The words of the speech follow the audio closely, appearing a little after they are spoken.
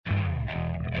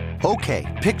Okay,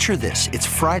 picture this. It's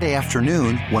Friday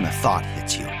afternoon when a thought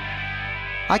hits you.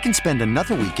 I can spend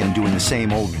another weekend doing the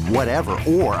same old whatever,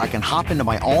 or I can hop into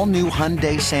my all-new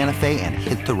Hyundai Santa Fe and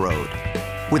hit the road.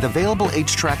 With available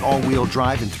H-Track all-wheel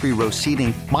drive and 3-row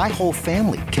seating, my whole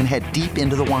family can head deep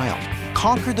into the wild.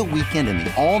 Conquer the weekend in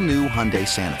the all-new Hyundai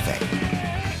Santa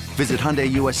Fe. Visit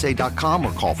HyundaiUSA.com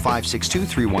or call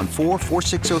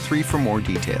 562-314-4603 for more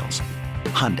details.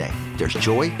 Hyundai, there's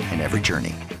joy in every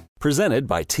journey. Presented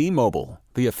by T-Mobile,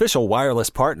 the official wireless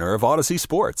partner of Odyssey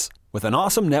Sports. With an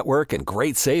awesome network and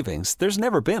great savings, there's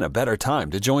never been a better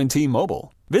time to join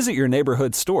T-Mobile. Visit your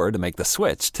neighborhood store to make the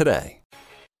switch today.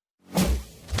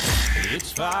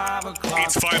 It's 5 o'clock.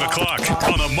 It's 5 o'clock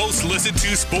on the most listened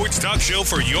to sports talk show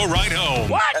for your ride home.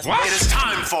 What? It is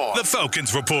time for the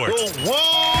Falcons Report.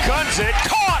 Whoa. Guns it.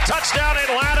 Caught. Touchdown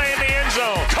Atlanta in the end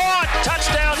zone. Caught.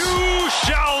 Touchdown. You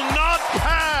shall not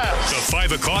pass. The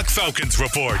 5 o'clock Falcons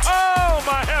Report. Oh,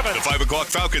 my heavens. The 5 o'clock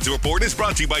Falcons Report is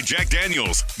brought to you by Jack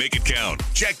Daniels. Make it count.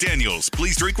 Jack Daniels,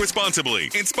 please drink responsibly.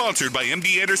 And sponsored by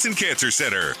MD Anderson Cancer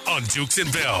Center on Dukes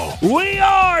and Bell. We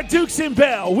are Dukes and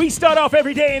Bell. We start off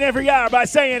every day and every hour by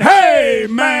saying, hey,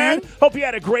 man. Hope you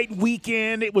had a great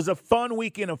weekend. It was a fun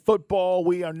weekend of football.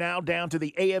 We are now down to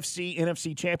the AFC,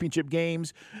 NFC championship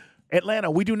games.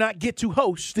 Atlanta, we do not get to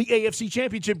host the AFC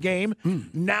championship game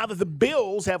now that the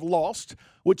Bills have lost,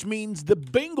 which means the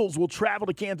Bengals will travel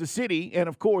to Kansas City, and,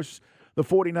 of course, the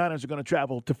 49ers are going to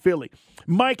travel to Philly.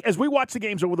 Mike, as we watched the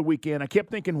games over the weekend, I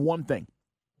kept thinking one thing.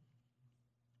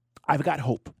 I've got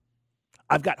hope.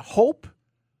 I've got hope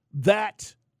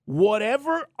that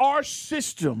whatever our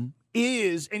system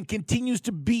is and continues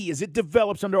to be as it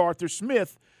develops under Arthur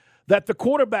Smith, that the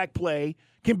quarterback play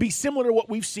can be similar to what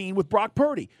we've seen with Brock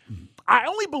Purdy. I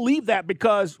only believe that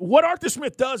because what Arthur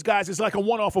Smith does, guys, is like a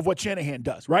one-off of what Shanahan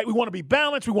does, right? We want to be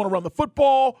balanced. We want to run the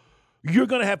football. You're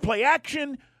going to have play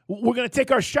action. We're going to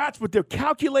take our shots, but they're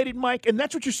calculated, Mike, and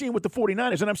that's what you're seeing with the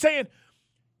 49ers. And I'm saying,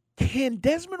 can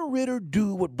Desmond Ridder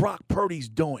do what Brock Purdy's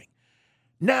doing?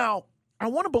 Now, I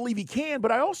want to believe he can,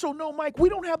 but I also know, Mike, we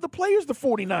don't have the players the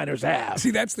 49ers have. See,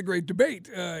 that's the great debate.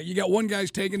 You got one guy's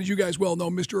taken, as you guys well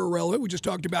know, Mr. Irrelevant. We just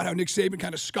talked about how Nick Saban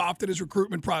kind of scoffed at his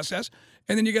recruitment process.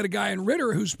 And then you got a guy in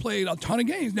Ridder who's played a ton of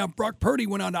games. Now, Brock Purdy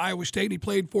went on to Iowa State, and he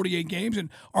played 48 games, and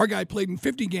our guy played in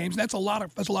 50 games. And that's a lot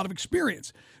of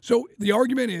experience. So the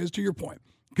argument is, to your point,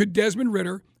 could Desmond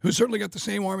Ridder, who's certainly got the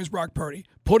same arm as Brock Purdy,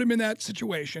 put him in that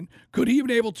situation? Could he have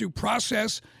been able to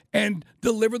process and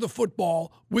deliver the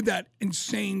football with that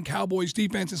insane Cowboys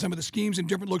defense and some of the schemes and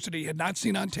different looks that he had not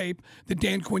seen on tape? That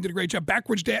Dan Quinn did a great job.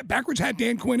 Backwards hat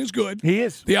Dan Quinn is good. He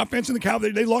is. The offense and the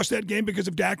Cowboys, they lost that game because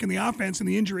of Dak and the offense and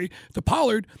the injury to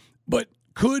Pollard. But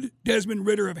could Desmond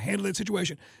Ridder have handled that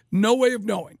situation? No way of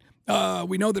knowing.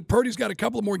 We know that Purdy's got a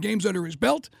couple of more games under his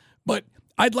belt, but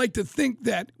I'd like to think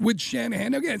that with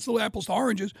Shanahan, again, it's little apples to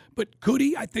oranges, but could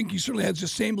he? I think he certainly has the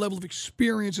same level of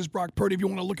experience as Brock Purdy if you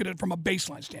want to look at it from a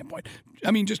baseline standpoint. I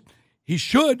mean, he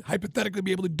should hypothetically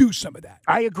be able to do some of that.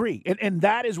 I agree, and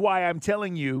that is why I'm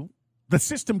telling you the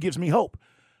system gives me hope.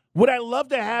 Would I love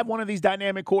to have one of these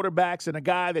dynamic quarterbacks and a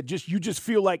guy that you just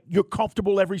feel like you're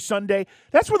comfortable every Sunday?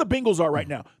 That's where the Bengals are right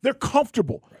now. They're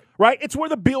comfortable. Right? It's where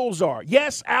the Bills are.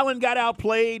 Yes, Allen got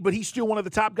outplayed, but he's still one of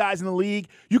the top guys in the league.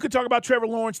 You could talk about Trevor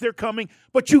Lawrence. They're coming,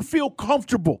 but you feel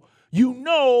comfortable. You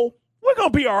know we're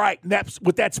going to be all right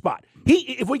with that spot.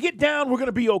 If we get down, we're going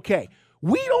to be okay.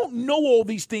 We don't know all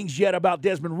these things yet about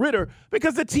Desmond Ridder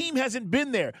because the team hasn't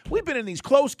been there. We've been in these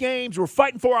close games. We're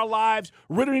fighting for our lives.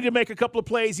 Ridder needed to make a couple of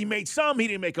plays. He made some. He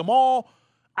didn't make them all.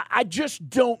 I just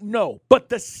don't know. But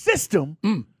the system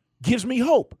gives me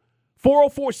hope.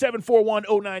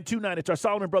 404-741-0929. It's our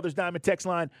Solomon Brothers Diamond text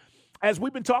line. As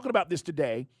we've been talking about this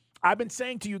today, I've been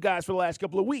saying to you guys for the last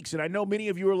couple of weeks, and I know many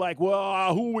of you are like,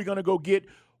 well, who are we going to go get?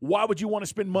 Why would you want to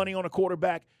spend money on a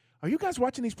quarterback? Are you guys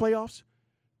watching these playoffs?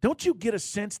 Don't you get a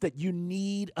sense that you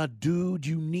need a dude,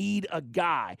 you need a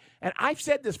guy? And I've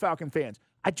said this, Falcon fans,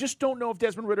 I just don't know if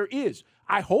Desmond Ridder is.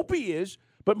 I hope he is.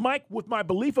 But, Mike, with my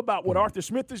belief about what Arthur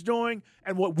Smith is doing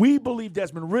and what we believe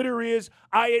Desmond Ridder is,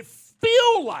 I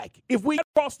feel like if we get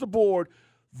across the board,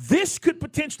 this could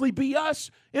potentially be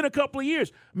us in a couple of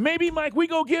years. Maybe, Mike, we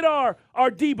go get our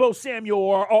Deebo Samuel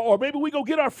or maybe we go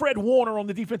get our Fred Warner on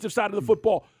the defensive side of the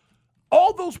football.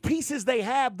 All those pieces they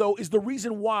have, though, is the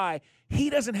reason why he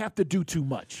doesn't have to do too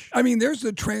much. I mean, there's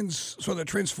the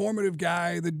transformative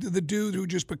guy, the dude who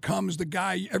just becomes the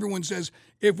guy. Everyone says,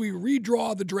 if we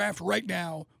redraw the draft right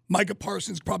now, Micah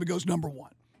Parsons probably goes number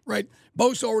one, right?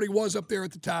 Bosa already was up there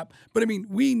at the top. But, I mean,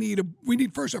 we need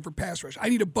first off for pass rush. I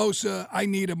need a Bosa. I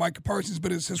need a Micah Parsons.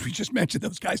 But as we just mentioned,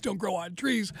 those guys don't grow on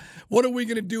trees. What are we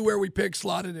going to do where we pick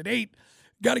slotted at 8?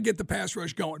 got to get the pass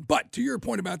rush going. But to your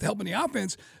point about helping the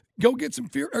offense, go get some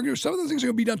fear. Some of those things are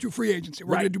going to be done through free agency.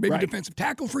 We're going to do maybe defensive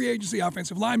tackle free agency,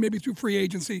 offensive line maybe through free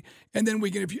agency, and then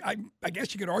we can. I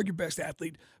guess you could argue best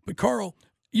athlete, but Carl,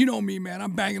 you know me, man.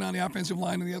 I'm banging on the offensive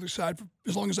line on the other side for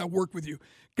as long as I work with you.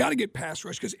 Got to get pass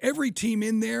rush because every team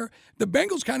in there, the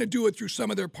Bengals kind of do it through some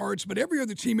of their parts, but every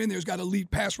other team in there has got elite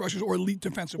pass rushers or elite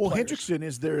defensive players. Well, Hendrickson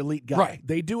is their elite guy. Right.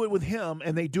 They do it with him,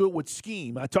 and they do it with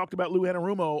scheme. I talked about Lou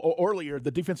Anarumo earlier,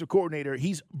 the defensive coordinator.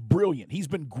 He's brilliant. He's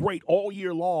been great all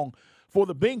year long for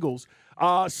the Bengals.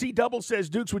 C. Double says,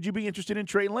 Dukes, would you be interested in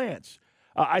Trey Lance?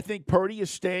 I think Purdy is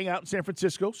staying out in San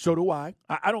Francisco. So do I.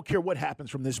 I don't care what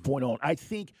happens from this point on. I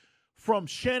think from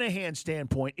Shanahan's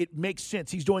standpoint, it makes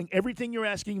sense. He's doing everything you're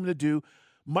asking him to do.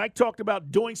 Mike talked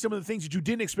about doing some of the things that you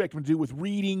didn't expect him to do with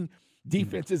reading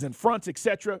defenses and fronts,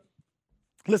 etc.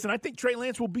 Listen, I think Trey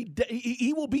Lance will be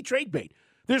he will be trade bait.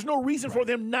 There's no reason for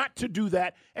them not to do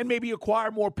that and maybe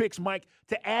acquire more picks, Mike,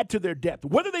 to add to their depth,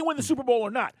 whether they win the Super Bowl or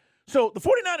not. So the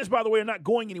 49ers, by the way, are not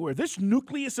going anywhere. This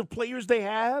nucleus of players they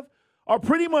have are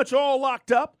pretty much all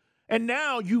locked up. And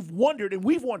now you've wondered, and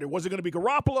we've wondered, was it going to be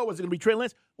Garoppolo? Was it going to be Trey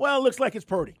Lance? Well, it looks like it's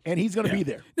Purdy, and he's going to be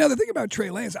there. Now, the thing about Trey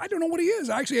Lance, I don't know what he is.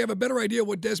 I actually have a better idea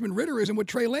what Desmond Ridder is and what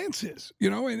Trey Lance is,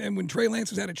 and when Trey Lance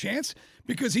has had a chance,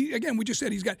 because we just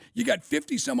said you got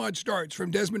 50-some-odd starts from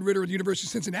Desmond Ridder at the University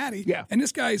of Cincinnati, and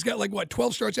this guy's got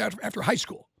 12 starts after high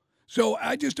school. So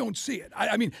I just don't see it.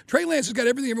 I mean, Trey Lance has got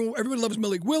everything. Everyone loves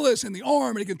Malik Willis and the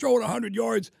arm, and he can throw it 100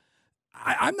 yards.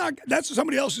 I'm not. That's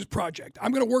somebody else's project.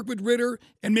 I'm going to work with Ridder,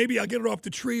 and maybe I'll get it off the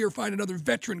tree or find another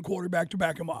veteran quarterback to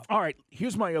back him up. All right,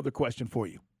 here's my other question for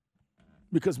you,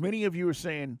 because many of you are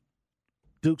saying,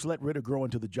 Dukes, let Ridder grow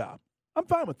into the job. I'm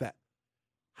fine with that.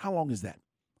 How long is that?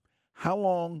 How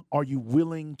long are you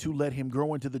willing to let him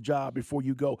grow into the job before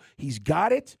you go, he's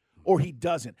got it or he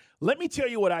doesn't? Let me tell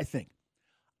you what I think.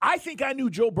 I think I knew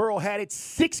Joe Burrow had it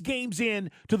 6 games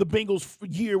in to the Bengals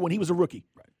year when he was a rookie.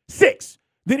 Right. 6.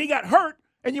 Then he got hurt,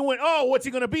 and you went, oh, what's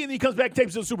he going to be? And then he comes back and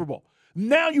takes to the Super Bowl.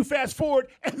 Now you fast forward,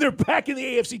 and they're back in the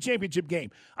AFC Championship game.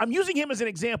 I'm using him as an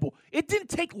example. It didn't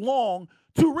take long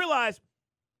to realize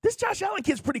this Josh Allen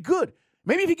kid's pretty good.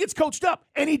 Maybe if he gets coached up,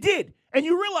 and he did, and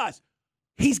you realize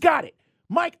he's got it.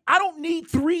 Mike, I don't need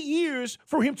 3 years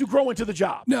for him to grow into the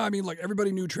job. No, I mean,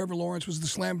 everybody knew Trevor Lawrence was the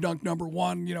slam dunk number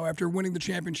one, after winning the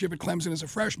championship at Clemson as a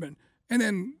freshman. And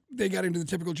then they got into the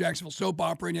typical Jacksonville soap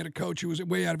opera, and you had a coach who was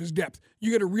way out of his depth. You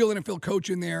get a real NFL coach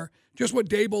in there. Just what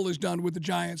Daboll has done with the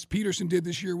Giants, Peterson did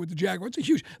this year with the Jaguars.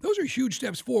 Those are huge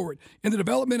steps forward in the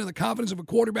development and the confidence of a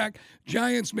quarterback.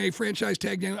 Giants may franchise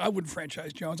tag Daniel. I wouldn't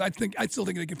franchise Jones. I still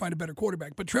think they can find a better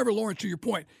quarterback. But Trevor Lawrence, to your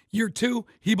point, year 2,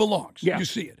 he belongs. Yeah. You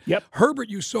see it. Yep. Herbert,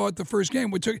 you saw it the first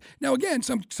game. Now again,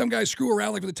 some guys screw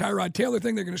around like with the Tyrod Taylor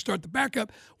thing. They're going to start the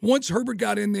backup. Once Herbert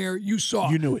got in there, you saw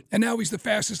it. You knew it. And now he's the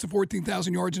fastest to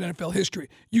 14,000 yards in NFL history.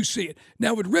 You see it.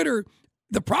 Now with Ridder,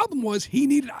 the problem was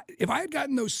if I had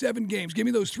gotten those 7 games, give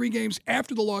me those 3 games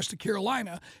after the loss to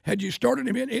Carolina, had you started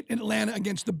him in Atlanta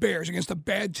against the Bears, against a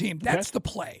bad team, that's the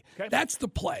play. Okay. That's the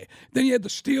play. Then you had the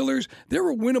Steelers. There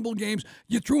were winnable games.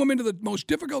 You threw him into the most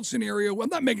difficult scenario. Well, I'm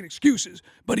not making excuses,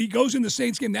 but he goes in the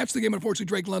Saints game. That's the game, unfortunately,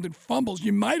 Drake London fumbles.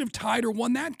 You might have tied or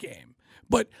won that game.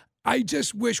 But I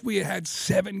just wish we had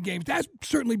 7 games. That'd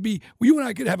certainly be, you and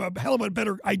I could have a hell of a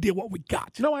better idea what we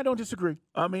got. No, I don't disagree.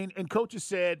 I mean, and coaches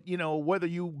said, whether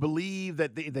you believe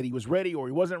that he was ready or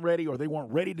he wasn't ready or they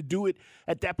weren't ready to do it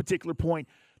at that particular point,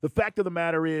 the fact of the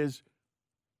matter is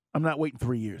I'm not waiting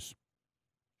 3 years.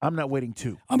 I'm not waiting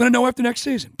 2. I'm going to know after next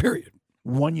season, period.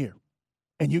 1 year.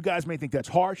 And you guys may think that's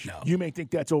harsh. No. You may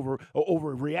think that's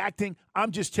overreacting.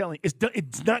 I'm just telling you,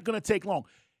 it's not going to take long.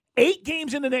 8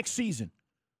 games in the next season.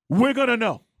 We're going to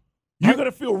know. You're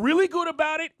going to feel really good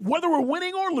about it, whether we're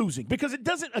winning or losing, because it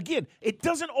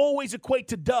doesn't always equate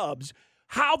to dubs,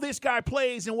 how this guy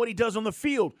plays and what he does on the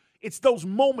field. It's those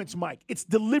moments, Mike. It's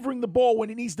delivering the ball when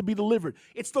it needs to be delivered.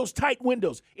 It's those tight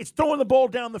windows. It's throwing the ball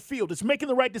down the field. It's making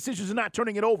the right decisions and not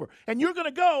turning it over. And you're going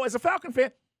to go, as a Falcon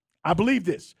fan, I believe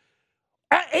this.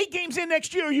 8 games in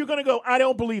next year, you're going to go, I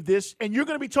don't believe this, and you're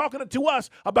going to be talking to us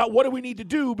about what do we need to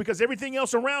do because everything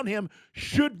else around him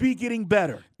should be getting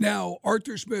better. Now,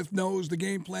 Arthur Smith knows the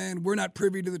game plan. We're not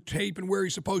privy to the tape and where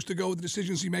he's supposed to go, the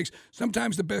decisions he makes.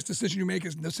 Sometimes the best decision you make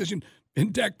is a decision,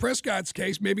 in Dak Prescott's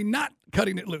case, maybe not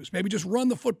cutting it loose. Maybe just run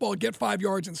the football, get 5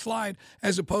 yards, and slide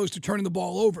as opposed to turning the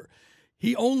ball over.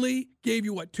 He only gave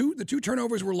you, 2? The 2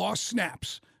 turnovers were lost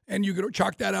snaps. And you could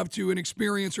chalk that up to an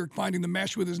experience or finding the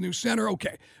mesh with his new center.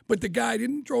 Okay. But the guy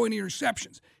didn't throw any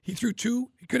interceptions. He threw 2.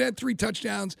 He could have had 3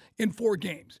 touchdowns in 4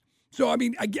 games. So, I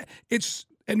mean, I get it's,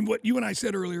 and what you and I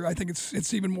said earlier, I think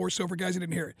it's even more so for guys that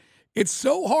didn't hear it. It's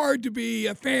so hard to be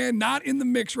a fan not in the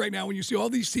mix right now when you see all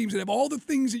these teams that have all the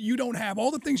things that you don't have,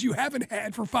 all the things you haven't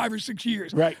had for 5 or 6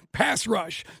 years. Right. Pass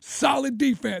rush, solid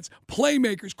defense,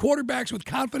 playmakers, quarterbacks with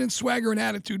confidence, swagger, and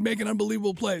attitude making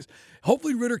unbelievable plays.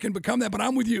 Hopefully Ritter can become that, but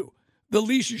I'm with you. The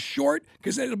leash is short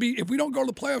because it'll be, if we don't go to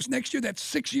the playoffs next year, that's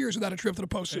 6 years without a trip to the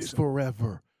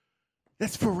postseason.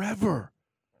 That's forever.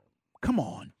 Come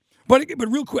on. But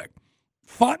real quick,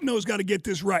 Fontenot's got to get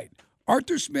this right.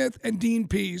 Arthur Smith and Dean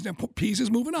Pease, now Pease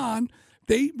is moving on,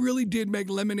 they really did make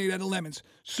lemonade out of lemons.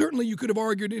 Certainly you could have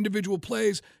argued individual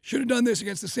plays, should have done this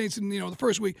against the Saints in the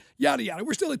first week, yada, yada.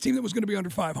 We're still a team that was going to be under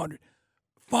 500.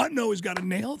 Fontenot has got to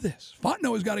nail this.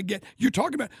 Fontenot has got to get, you're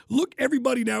talking about, look,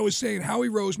 everybody now is saying Howie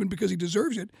Roseman because he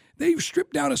deserves it. They've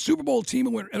stripped down a Super Bowl team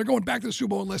and are going back to the Super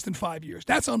Bowl in less than 5 years.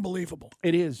 That's unbelievable.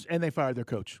 It is, and they fired their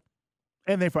coach.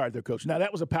 Now,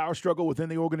 that was a power struggle within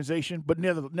the organization, but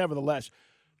nevertheless,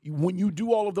 when you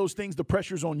do all of those things, the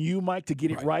pressure's on you, Mike, to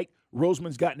get it right.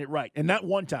 Roseman's gotten it right. And not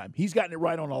one time. He's gotten it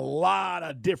right on a lot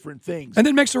of different things. And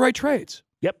then makes the right trades.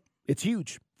 Yep, it's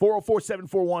huge.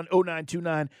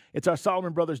 404-741-0929. It's our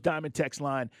Solomon Brothers Diamond text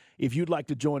line. If you'd like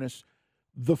to join us,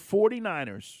 the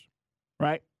 49ers,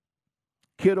 right?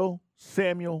 Kittle,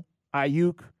 Samuel,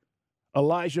 Ayuk,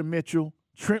 Elijah Mitchell,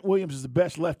 Trent Williams is the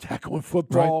best left tackle in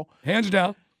football. Right. Hands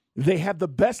down. They have the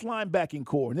best linebacking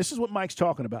core, and this is what Mike's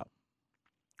talking about.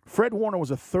 Fred Warner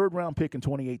was a third-round pick in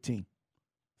 2018.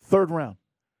 Third round.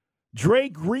 Dre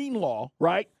Greenlaw,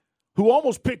 right, who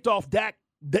almost picked off Dak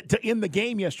to end the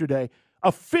game yesterday,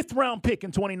 a fifth-round pick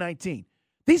in 2019.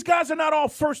 These guys are not all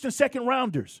first- and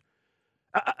second-rounders.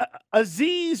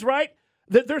 Aziz, right,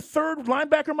 their third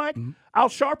linebacker, Mike, Al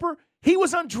Sharper, he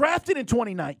was undrafted in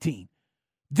 2019.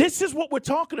 This is what we're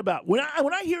talking about. When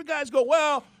I hear guys go,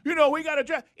 well, we got to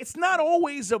draft, it's not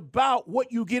always about what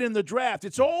you get in the draft.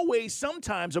 It's always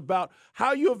sometimes about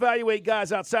how you evaluate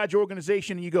guys outside your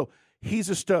organization and you go, he's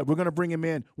a stud. We're going to bring him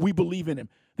in. We believe in him.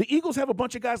 The Eagles have a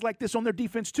bunch of guys like this on their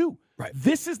defense too. Right.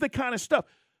 This is the kind of stuff.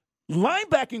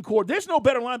 Linebacking core, there's no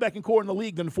better linebacking core in the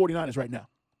league than the 49ers right now,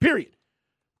 period.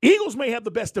 Eagles may have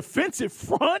the best defensive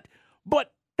front,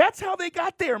 but that's how they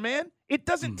got there, man. It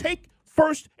doesn't take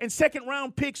first and second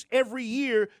round picks every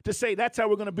year to say that's how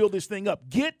we're going to build this thing up.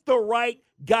 Get the right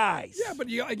guys. Yeah, but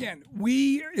again,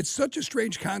 it's such a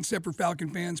strange concept for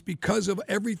Falcon fans because of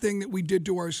everything that we did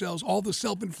to ourselves, all the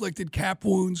self-inflicted cap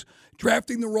wounds,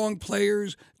 drafting the wrong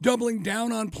players, doubling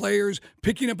down on players,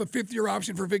 picking up a fifth-year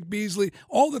option for Vic Beasley,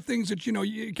 all the things that,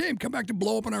 you can't come back to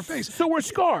blow up in our face. So we're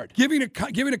scarred. Giving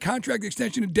a contract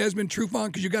extension to Desmond Trufant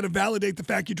because you got to validate the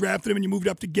fact you drafted him and you moved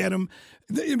up to get him.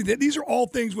 These are all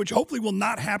things which hopefully will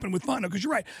not happen with Fontenot because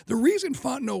you're right. The reason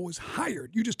Fontenot was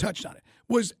hired, you just touched on it,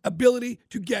 was ability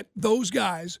to get those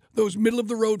guys, those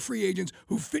middle-of-the-road free agents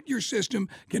who fit your system,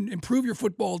 can improve your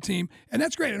football team, and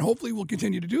that's great, and hopefully we'll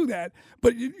continue to do that.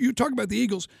 But you talk about the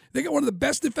Eagles, they got one of the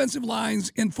best defensive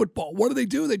lines in football. What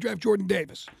do? They draft Jordan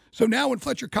Davis. So now when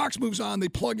Fletcher Cox moves on, they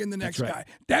plug in the next guy.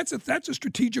 That's a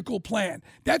strategical plan.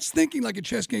 That's thinking like a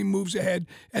chess game moves ahead,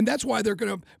 and that's why they're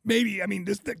going to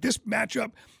this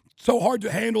matchup, so hard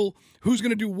to handle who's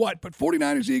going to do what. But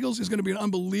 49ers-Eagles is going to be an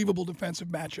unbelievable defensive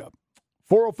matchup.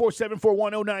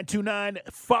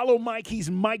 404-741-0929. Follow Mike. He's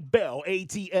Mike Bell,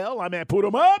 ATL. I'm at Put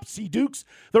 'em Up, C Dukes.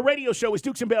 The radio show is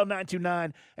Dukes and Bell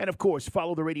 929. And, of course,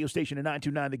 follow the radio station at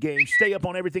 929 The Game. Stay up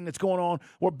on everything that's going on.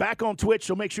 We're back on Twitch,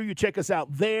 so make sure you check us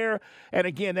out there. And,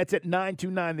 again, that's at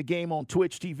 929 The Game on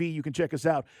Twitch TV. You can check us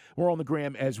out. We're on the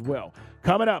gram as well.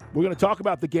 Coming up, we're going to talk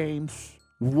about the games.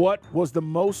 What was the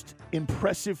most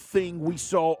impressive thing we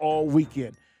saw all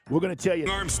weekend? We're going to tell you.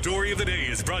 Arm Story of the Day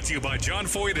is brought to you by John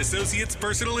Foyd Associates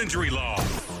Personal Injury Law.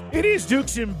 It is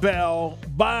Dukes and Bell.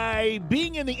 By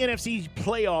being in the NFC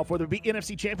playoff or the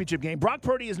NFC championship game, Brock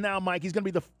Purdy is now, Mike, he's going to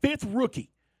be the fifth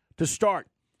rookie to start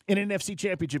in an NFC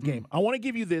championship game. I want to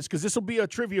give you this because this will be a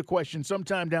trivia question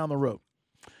sometime down the road.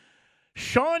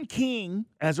 Sean King,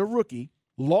 as a rookie,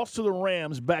 lost to the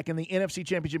Rams back in the NFC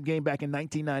championship game back in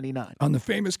 1999. On the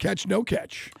famous catch, no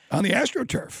catch on the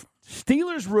AstroTurf.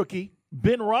 Steelers rookie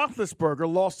Ben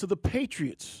Roethlisberger lost to the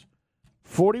Patriots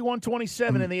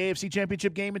 41-27 in the AFC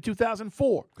Championship game in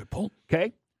 2004. Good pull.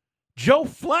 Okay. Joe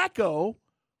Flacco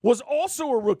was also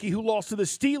a rookie who lost to the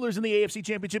Steelers in the AFC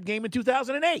Championship game in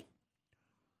 2008.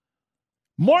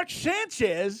 Mark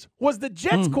Sanchez was the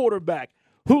Jets quarterback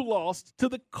who lost to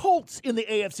the Colts in the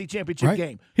AFC Championship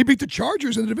game. He beat the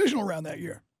Chargers in the divisional round that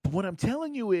year. But what I'm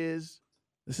telling you is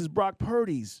this is Brock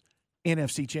Purdy's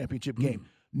NFC Championship game.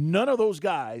 None of those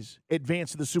guys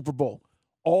advanced to the Super Bowl.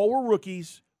 All were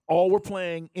rookies. All were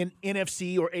playing in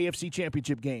NFC or AFC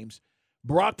championship games.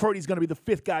 Brock Purdy's going to be the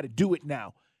fifth guy to do it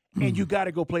now. and you got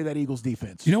to go play that Eagles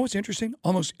defense. You know what's interesting?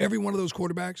 Almost every one of those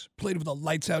quarterbacks played with a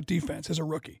lights-out defense as a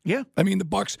rookie. Yeah. I mean, the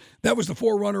Bucs, that was the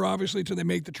forerunner, obviously, till they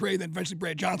make the trade. Then eventually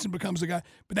Brad Johnson becomes the guy.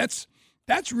 But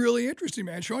that's really interesting,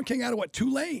 man. Sean King out of what,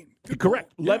 Tulane?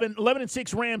 Correct.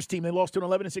 11-6 Rams team. They lost to an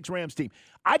 11-6 Rams team.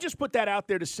 I just put that out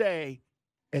there to say,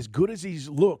 as good as he's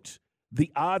looked,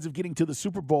 the odds of getting to the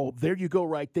Super Bowl, there you go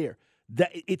right there.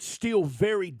 That it's still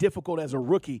very difficult as a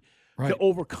rookie to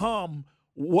overcome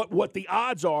what the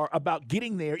odds are about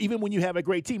getting there, even when you have a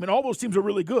great team. And all those teams are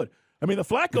really good. I mean, the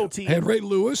Flacco team had Ray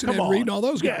Lewis and Ed Reed and all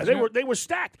those guys. Yeah, they were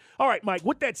stacked. All right, Mike,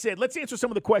 with that said, let's answer some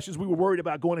of the questions we were worried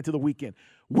about going into the weekend.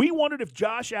 We wondered if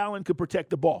Josh Allen could protect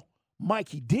the ball. Mike,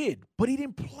 he did, but he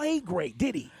didn't play great,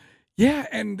 did he? Yeah,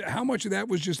 and how much of that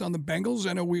was just on the Bengals?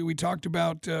 I know we talked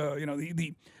about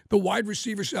the wide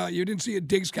receivers. You didn't see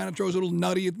Diggs kind of throws a little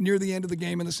nutty near the end of the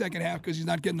game in the second half because he's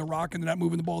not getting the rock and they're not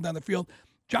moving the ball down the field.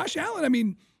 Josh Allen, I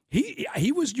mean,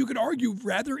 he was, you could argue,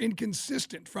 rather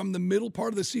inconsistent from the middle part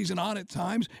of the season on at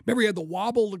times. Remember, he had the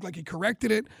wobble, looked like he corrected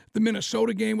it. The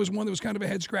Minnesota game was one that was kind of a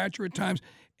head scratcher at times.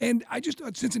 And I just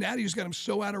thought Cincinnati just got him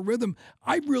so out of rhythm.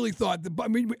 I really thought,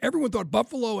 everyone thought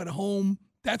Buffalo at home,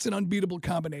 that's an unbeatable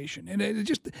combination. And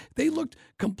they looked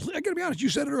complete. I got to be honest, you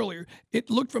said it earlier. It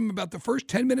looked from about the first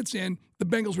 10 minutes in, the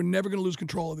Bengals were never going to lose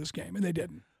control of this game, and they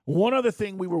didn't. One other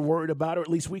thing we were worried about, or at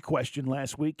least we questioned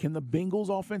last week, can the Bengals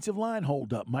offensive line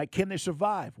hold up? Mike, can they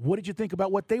survive? What did you think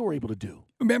about what they were able to do?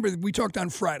 Remember, we talked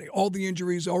on Friday, all the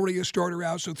injuries, already a starter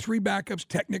out, so 3 backups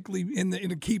technically in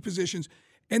the key positions.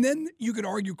 And then you could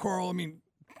argue, Carl, I mean,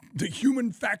 the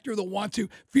human factor,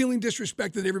 feeling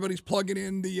disrespected that everybody's plugging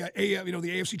in the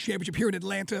AFC Championship here in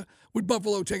Atlanta with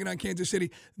Buffalo taking on Kansas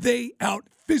City. They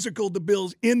out-physicaled the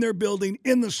Bills in their building,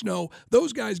 in the snow.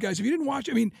 Those guys, if you didn't watch,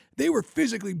 I mean, they were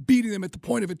physically beating them at the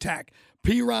point of attack.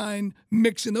 Pirine,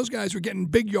 Mixon, those guys were getting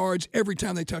big yards every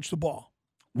time they touched the ball.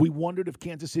 We wondered if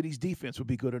Kansas City's defense would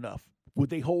be good enough. Would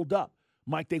they hold up?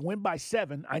 Mike, they win by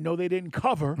 7. I know they didn't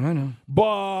cover. I know.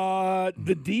 But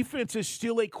the defense is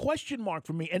still a question mark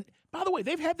for me. And, by the way,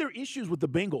 they've had their issues with the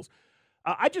Bengals.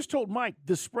 I just told Mike,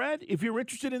 the spread, if you're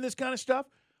interested in this kind of stuff,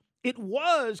 it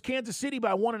was Kansas City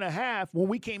by 1.5 when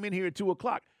we came in here at 2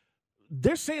 o'clock.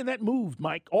 They're saying that moved,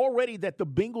 Mike, already that the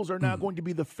Bengals are now going to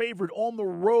be the favorite on the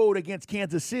road against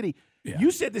Kansas City. Yeah.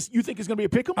 You said this. You think it's going to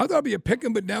be a pick'em? I thought it'd be a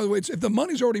pick'em, but now if the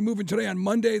money's already moving today on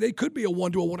Monday, they could be a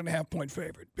 1 to a 1.5 point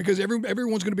favorite because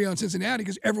everyone's going to be on Cincinnati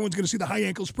because everyone's going to see the high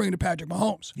ankle sprain to Patrick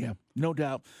Mahomes. Yeah, no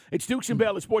doubt. It's Dukes and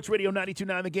Bell at Sports Radio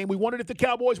 92.9 The Game. We wondered if the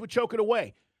Cowboys would choke it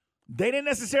away. They didn't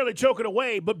necessarily choke it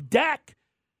away, but Dak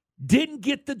didn't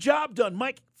get the job done.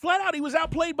 Mike, flat out, he was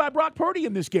outplayed by Brock Purdy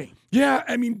in this game. Yeah,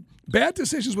 I mean, bad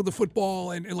decisions with the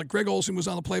football, and like Greg Olsen was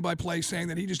on the play-by-play saying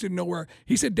that he just didn't know where.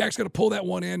 He said Dak's got to pull that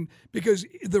one in because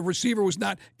the receiver was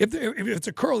not. If it's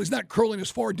a curl, he's not curling as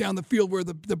far down the field where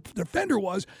the defender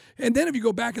was. And then if you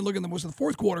go back and look at the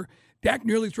fourth quarter, Dak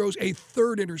nearly throws a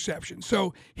 3rd interception.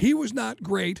 So he was not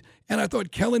great. And I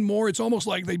thought Kellen Moore, it's almost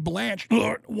like they blanched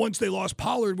once they lost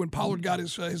Pollard when Pollard got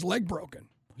his leg broken.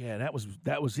 Yeah, that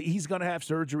was. He's going to have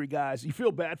surgery, guys. You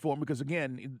feel bad for him because,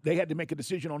 again, they had to make a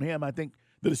decision on him. I think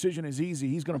the decision is easy.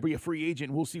 He's going to be a free agent,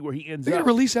 and we'll see where he ends up. They're going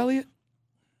to release Elliott?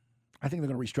 I think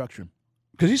they're going to restructure him.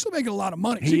 Because he's still making a lot of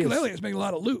money. Ezekiel Elliott's making a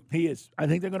lot of loot. He is. I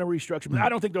think they're going to restructure him. I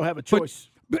don't think they'll have a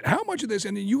choice. But how much of this,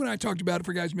 and you and I talked about it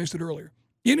for guys missed it earlier,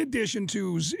 in addition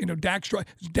to,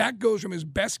 Dak goes from his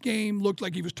best game, looked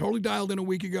like he was totally dialed in a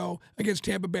week ago against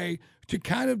Tampa Bay, to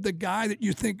kind of the guy that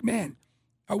you think, man,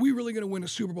 are we really going to win a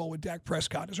Super Bowl with Dak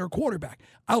Prescott as our quarterback?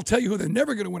 I'll tell you who they're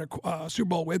never going to win a Super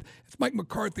Bowl with. It's Mike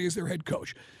McCarthy as their head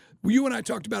coach. You and I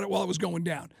talked about it while it was going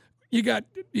down. You got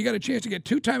a chance to get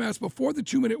 2 timeouts before the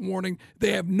 2-minute warning.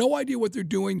 They have no idea what they're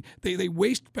doing. They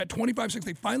waste about 25 seconds.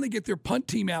 They finally get their punt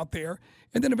team out there.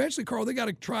 And then eventually, Carl, they got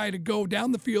to try to go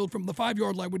down the field from the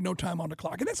 5-yard line with no time on the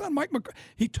clock. And that's on Mike McCarthy.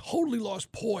 He totally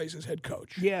lost poise as head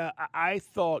coach. Yeah, I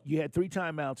thought you had 3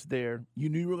 timeouts there. You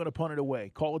knew you were going to punt it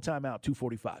away. Call a timeout,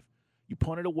 2:45. You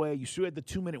punt it away. You still had the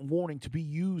 2-minute warning to be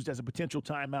used as a potential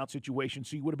timeout situation.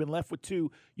 So you would have been left with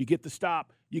 2. You get the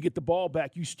stop. You get the ball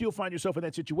back. You still find yourself in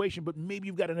that situation, but maybe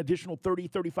you've got an additional 30,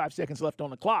 35 seconds left on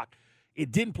the clock.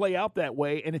 It didn't play out that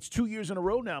way, and it's 2 years in a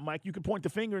row now, Mike. You can point the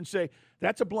finger and say,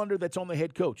 that's a blunder that's on the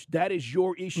head coach. That is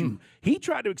your issue. He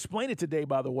tried to explain it today,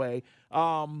 by the way,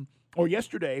 or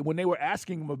yesterday when they were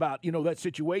asking him about, that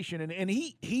situation, and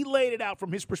he laid it out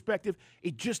from his perspective.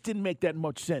 It just didn't make that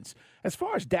much sense. As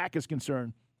far as Dak is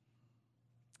concerned,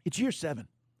 it's year 7.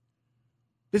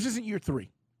 This isn't year 3.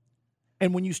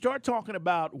 And when you start talking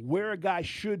about where a guy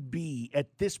should be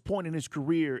at this point in his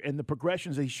career and the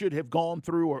progressions that he should have gone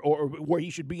through or where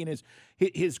he should be in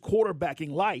his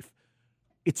quarterbacking life,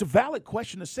 it's a valid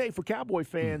question to say for Cowboy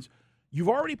fans. You've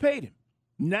already paid him.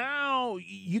 Now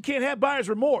you can't have buyer's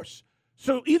remorse.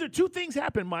 So either two things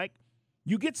happen, Mike.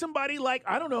 You get somebody like,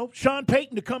 I don't know, Sean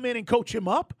Payton to come in and coach him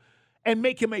up and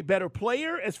make him a better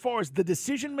player as far as the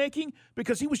decision-making,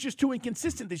 because he was just too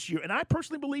inconsistent this year. And I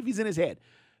personally believe he's in his head.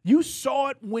 You saw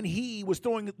it when he was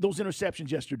throwing those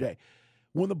interceptions yesterday.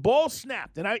 When the ball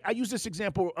snapped, and I used this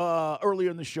example earlier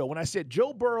in the show when I said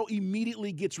Joe Burrow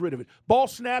immediately gets rid of it. Ball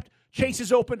snapped, Chase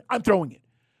is open, I'm throwing it.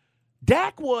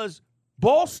 Dak was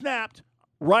ball snapped,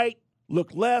 right,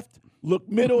 look left, look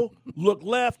middle, look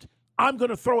left, I'm going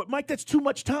to throw it. Mike, that's too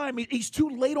much time. He's too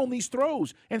late on these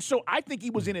throws. And so I think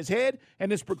he was in his head,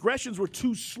 and his progressions were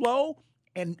too slow,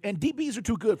 and DBs are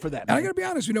too good for that. And I got to be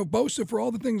honest, Bosa, for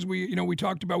all the things we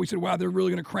talked about, we said, wow, they're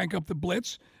really going to crank up the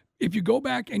blitz. If you go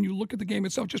back and you look at the game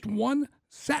itself, just one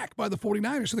sack by the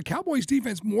 49ers. So the Cowboys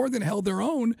defense more than held their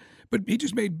own, but he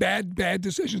just made bad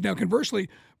decisions. Now, conversely,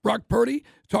 Brock Purdy,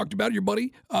 talked about it, your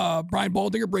buddy, Brian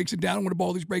Baldinger breaks it down on one of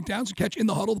all these breakdowns. Catch In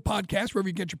the Huddle, the podcast, wherever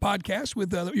you get your podcast,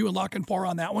 with you and Lock and Far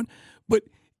on that one. But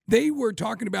they were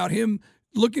talking about him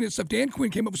looking at stuff. Dan Quinn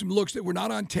came up with some looks that were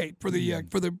not on tape for the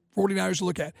 49ers to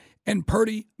look at. And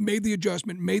Purdy made the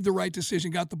adjustment, made the right decision,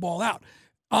 got the ball out.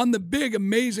 On the big,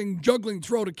 amazing juggling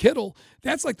throw to Kittle,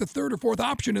 that's like the third or fourth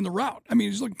option in the route. I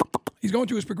mean, he's going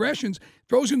through his progressions,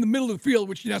 throws in the middle of the field,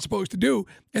 which you're not supposed to do.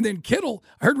 And then Kittle,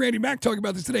 I heard Randy Mack talk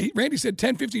about this today. Randy said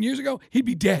 10, 15 years ago, he'd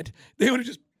be dead. They would have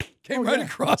just came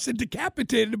across and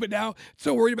decapitated him, but now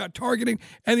so worried about targeting.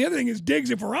 And the other thing is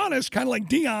Diggs, if we're honest, kind of like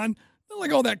Dion, don't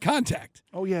like all that contact.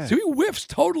 Oh, yeah. So he whiffs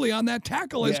totally on that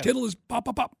tackle as Kittle is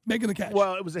pop, making the catch.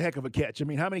 Well, it was a heck of a catch. I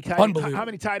mean, how many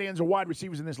tight ends or wide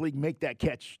receivers in this league make that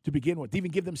catch to begin with, to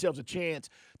even give themselves a chance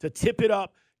to tip it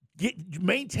up,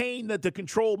 maintain the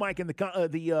control, Mike, and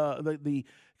the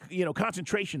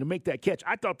concentration to make that catch.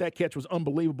 I thought that catch was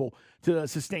unbelievable to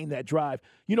sustain that drive.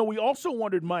 We also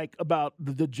wondered, Mike, about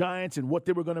the Giants and what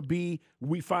they were going to be.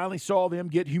 We finally saw them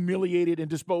get humiliated and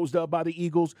disposed of by the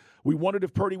Eagles. We wondered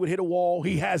if Purdy would hit a wall.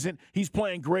 He hasn't. He's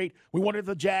playing great. We wondered if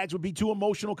the Jags would be too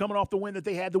emotional coming off the win that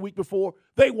they had the week before.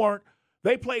 They weren't.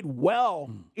 They played well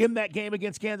in that game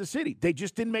against Kansas City. They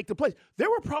just didn't make the plays. There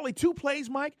were probably two plays,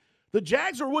 Mike. The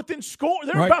Jags are within score.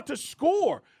 They're about to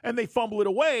score, and they fumble it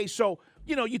away. So,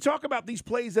 you talk about these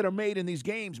plays that are made in these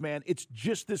games, man. It's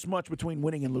just this much between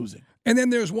winning and losing. And then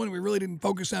there's one we really didn't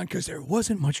focus on because there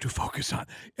wasn't much to focus on,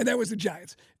 and that was the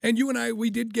Giants. And you and I, we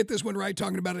did get this one right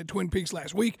talking about it at Twin Peaks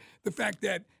last week. The fact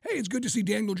that, hey, it's good to see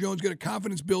Daniel Jones get a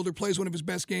confidence builder, plays one of his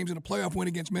best games in a playoff win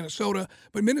against Minnesota.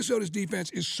 But Minnesota's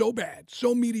defense is so bad,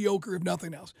 so mediocre, if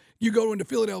nothing else. You go into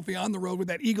Philadelphia on the road with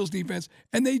that Eagles defense,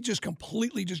 and they just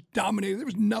completely just dominated. There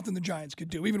was nothing the Giants could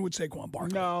do, even with Saquon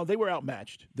Barkley. No, they were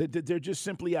outmatched. They're just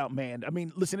simply outmanned. I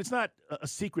mean, listen, it's not a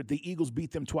secret the Eagles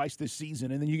beat them twice this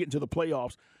season, and then you get into the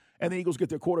playoffs, and the Eagles get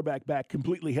their quarterback back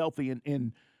completely healthy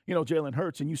in Jalen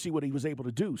Hurts, and you see what he was able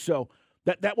to do. So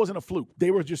that wasn't a fluke. They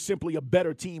were just simply a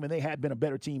better team, and they had been a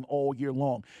better team all year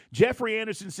long. Jeffrey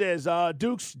Anderson says,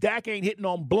 Dukes, Dak ain't hitting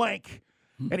on blank,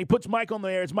 and he puts Mike on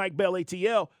there. It's Mike Bell,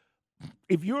 ATL.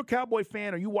 If you're a Cowboy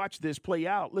fan or you watch this play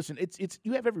out, listen, it's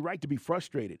you have every right to be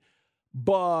frustrated.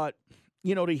 But,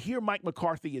 to hear Mike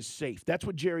McCarthy is safe, that's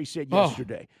what Jerry said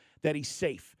yesterday, that he's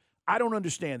safe. I don't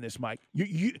understand this, Mike.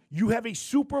 You have a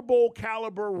Super Bowl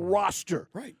caliber roster.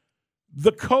 Right.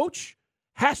 The coach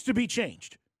has to be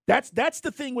changed. That's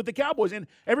the thing with the Cowboys. And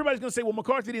everybody's going to say, well,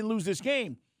 McCarthy didn't lose this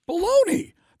game.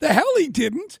 Baloney. The hell he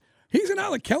didn't. He's an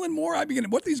Alec Kellen Moore.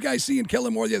 What these guys see in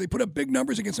Kellen Moore, they put up big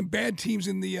numbers against some bad teams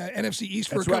in the NFC East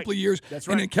for a couple of years. That's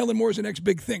right. And then Kellen Moore is the next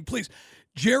big thing. Please,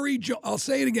 Jerry Jones, I'll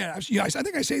say it again. I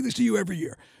think I say this to you every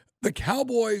year. The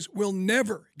Cowboys will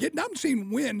never not saying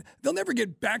win, they'll never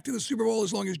get back to the Super Bowl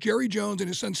as long as Jerry Jones and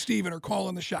his son Steven are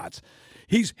calling the shots.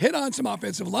 He's hit on some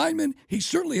offensive linemen. He's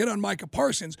certainly hit on Micah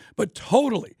Parsons, but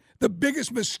totally the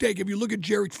biggest mistake, if you look at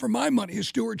Jerry, for my money, his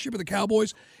stewardship of the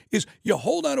Cowboys, is you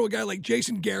hold on to a guy like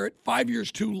Jason Garrett 5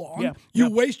 years too long. Yeah.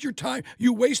 You waste your time.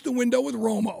 You waste the window with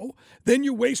Romo. Then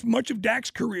you waste much of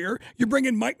Dak's career. You bring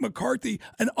in Mike McCarthy,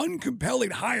 an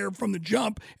uncompelling hire from the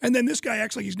jump, and then this guy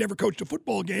acts like he's never coached a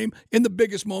football game in the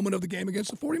biggest moment of the game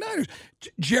against the 49ers.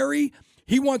 Jerry,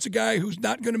 he wants a guy who's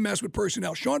not going to mess with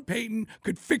personnel. Sean Payton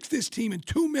could fix this team in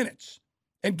 2 minutes.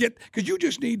 Because you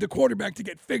just need the quarterback to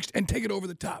get fixed and take it over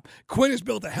the top. Quinn has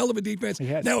built a hell of a defense.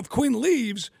 Now, if Quinn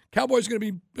leaves, Cowboys they're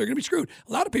going to be screwed.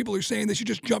 A lot of people are saying they should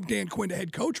just jump Dan Quinn to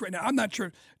head coach right now. I'm not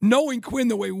sure. Knowing Quinn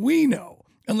the way we know,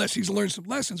 unless he's learned some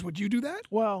lessons, would you do that?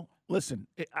 Well, listen,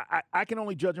 I can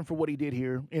only judge him for what he did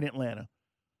here in Atlanta.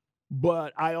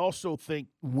 But I also think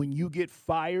when you get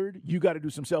fired, you got to do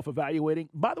some self-evaluating.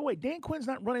 By the way, Dan Quinn's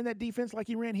not running that defense like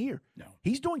he ran here. No.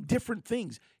 He's doing different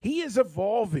things. He is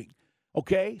evolving,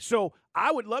 okay? So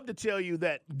I would love to tell you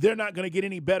that they're not going to get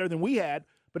any better than we had,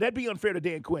 but that'd be unfair to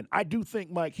Dan Quinn. I do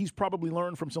think, Mike, he's probably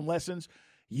learned from some lessons.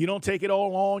 You don't take it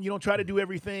all on. You don't try to do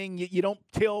everything. You don't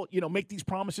make these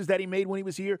promises that he made when he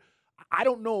was here. I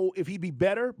don't know if he'd be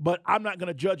better, but I'm not going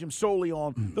to judge him solely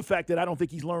on the fact that I don't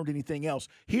think he's learned anything else.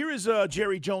 Here is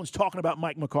Jerry Jones talking about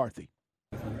Mike McCarthy.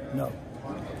 No,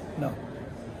 not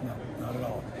at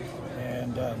all.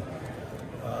 And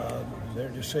their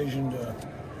decision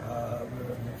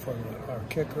for our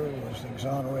kicker was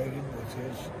exonerated with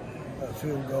his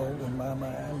field goal in my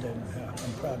mind, and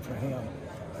I'm proud for him.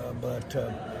 But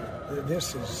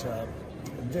this is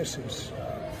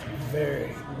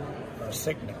very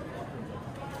sickening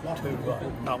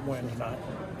to not win tonight.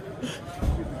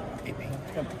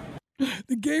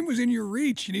 The game was in your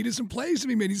reach. You needed some plays to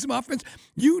be made. You needed some offense.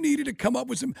 You needed to come up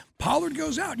with some. Pollard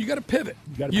goes out. You got to pivot.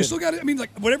 You still got to. I mean, like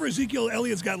whatever Ezekiel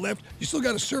Elliott's got left, you still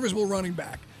got a serviceable running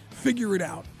back. Figure it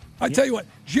out. I tell you what,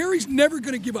 Jerry's never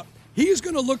going to give up. He is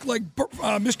going to look like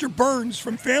Mr. Burns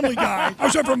from Family Guy. I'm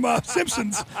sorry, from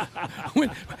Simpsons.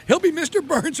 He'll be Mr.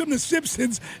 Burns from The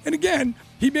Simpsons. And again,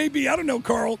 he may be, I don't know,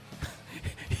 Carl,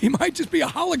 he might just be a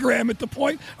hologram at the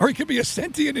point, or he could be a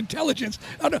sentient intelligence.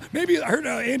 I don't know. Maybe I heard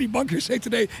Andy Bunker say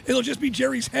today it'll just be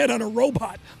Jerry's head on a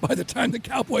robot by the time the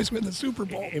Cowboys win the Super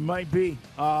Bowl. It might be.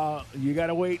 You got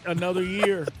to wait another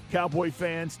year, Cowboy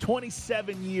fans.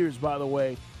 27 years, by the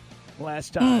way,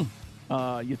 last time.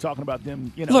 You're talking about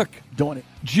them, Look, doing it.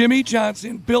 Jimmy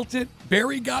Johnson built it.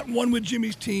 Barry got one with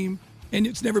Jimmy's team, and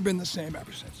it's never been the same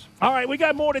ever since. All right, we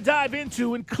got more to dive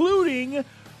into, including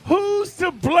who's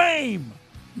to blame.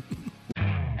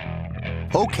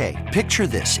 Okay, picture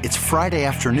this. It's Friday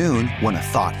afternoon when a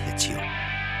thought hits you.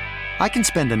 I can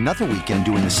spend another weekend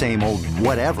doing the same old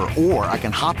whatever, or I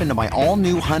can hop into my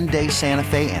all-new Hyundai Santa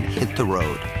Fe and hit the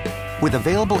road. With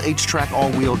available H-Track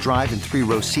all-wheel drive and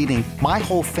 3-row seating, my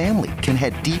whole family can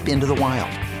head deep into the wild.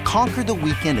 Conquer the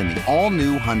weekend in the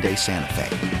all-new Hyundai Santa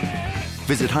Fe.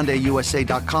 Visit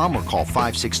HyundaiUSA.com or call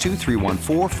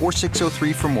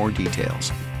 562-314-4603 for more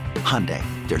details. Hyundai,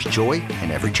 there's joy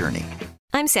in every journey.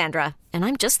 I'm Sandra, and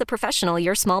I'm just the professional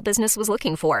your small business was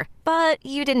looking for. But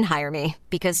you didn't hire me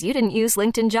because you didn't use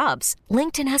LinkedIn Jobs.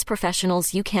 LinkedIn has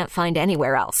professionals you can't find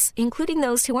anywhere else, including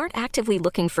those who aren't actively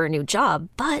looking for a new job,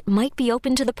 but might be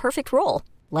open to the perfect role,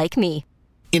 like me.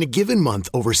 In a given month,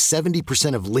 over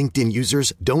 70% of LinkedIn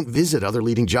users don't visit other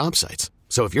leading job sites.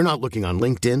 So if you're not looking on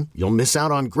LinkedIn, you'll miss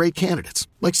out on great candidates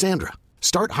like Sandra.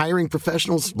 Start hiring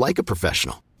professionals like a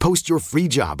professional. Post your free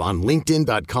job on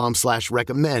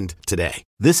linkedin.com/recommend today.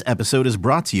 This episode is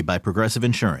brought to you by Progressive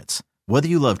Insurance. Whether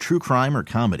you love true crime or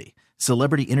comedy,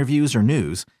 celebrity interviews or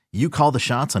news, you call the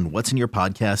shots on what's in your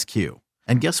podcast queue.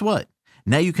 And guess what?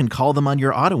 Now you can call them on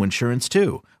your auto insurance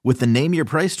too with the Name Your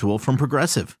Price tool from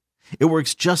Progressive. It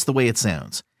works just the way it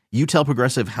sounds. You tell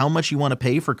Progressive how much you want to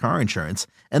pay for car insurance,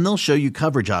 and they'll show you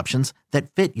coverage options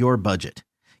that fit your budget.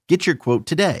 Get your quote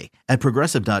today at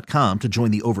Progressive.com to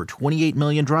join the over 28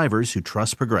 million drivers who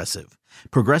trust Progressive.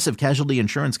 Progressive Casualty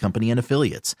Insurance Company and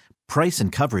Affiliates. Price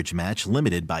and coverage match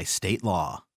limited by state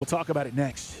law. We'll talk about it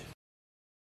next.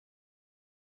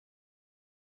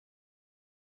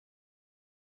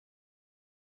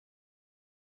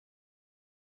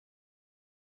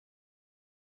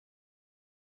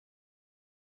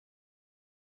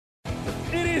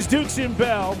 It is Dukes and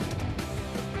Bell.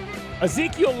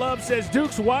 Ezekiel Love says,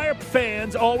 Dukes, why are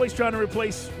fans always trying to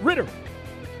replace Ritter?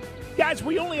 Guys,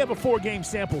 we only have a 4-game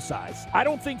sample size. I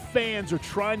don't think fans are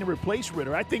trying to replace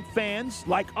Ritter. I think fans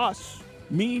like us,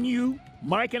 me and you,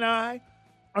 Mike and I,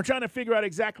 are trying to figure out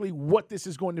exactly what this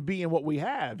is going to be and what we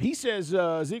have. He says,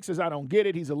 Zeke says, I don't get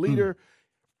it. He's a leader.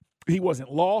 He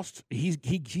wasn't lost.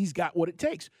 He's got what it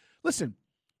takes. Listen,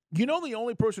 you know the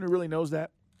only person who really knows that?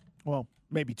 Well,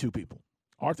 maybe two people.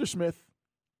 Arthur Smith,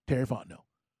 Terry Fontenot.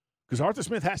 Because Arthur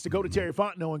Smith has to go to Terry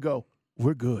Fontenot and go,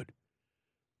 we're good.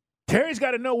 Terry's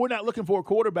got to know we're not looking for a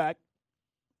quarterback.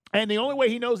 And the only way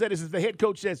he knows that is if the head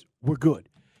coach says, we're good.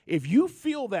 If you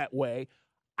feel that way,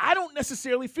 I don't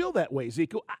necessarily feel that way,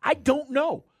 Ezekiel. I don't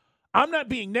know. I'm not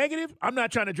being negative. I'm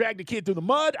not trying to drag the kid through the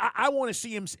mud. I want to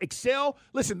see him excel.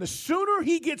 Listen, the sooner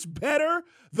he gets better,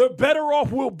 the better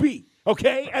off we'll be,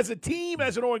 okay, as a team,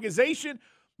 as an organization.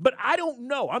 But I don't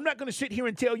know. I'm not going to sit here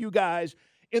and tell you guys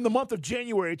in the month of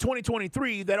January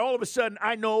 2023 that all of a sudden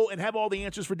I know and have all the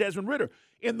answers for Desmond Ritter.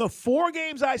 In the 4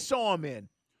 games I saw him in,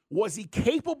 was he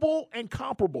capable and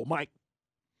comparable, Mike?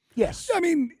 Yes. I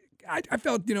mean, I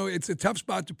felt, it's a tough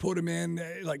spot to put him in.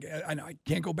 I know I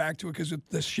can't go back to it because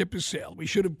the ship has sailed. We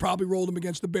should have probably rolled him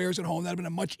against the Bears at home. That would have been a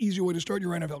much easier way to start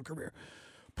your NFL career.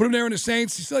 Put him there in the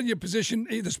Saints. He's still in your position,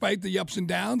 despite the ups and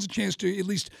downs, a chance to at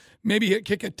least maybe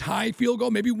kick a tie field goal,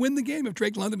 maybe win the game if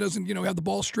Drake London doesn't, have the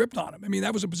ball stripped on him. I mean,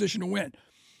 that was a position to win.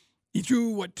 He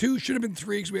threw, 2? Should have been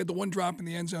 3 because we had the one drop in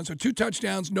the end zone. So 2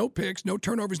 touchdowns, no picks, no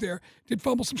turnovers there. Did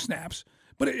fumble some snaps.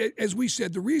 But as we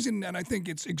said, the reason, and I think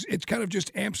it's kind of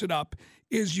just amps it up,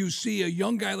 is you see a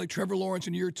young guy like Trevor Lawrence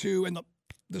in year 2, and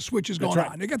the switch is going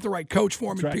on. They got the right coach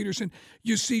for him in Peterson.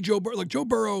 You see Joe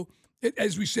Burrow,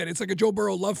 as we said, it's like a Joe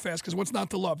Burrow love fest because what's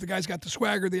not to love? The guy's got the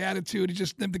swagger, the attitude.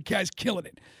 The guy's killing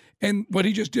it. And what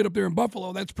he just did up there in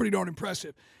Buffalo, that's pretty darn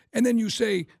impressive. And then you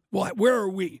say, well, where are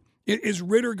we? Is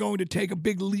Ritter going to take a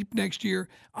big leap next year?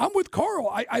 I'm with Carl.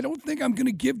 I don't think I'm going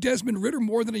to give Desmond Ritter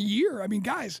more than a year. I mean,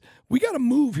 guys, we got to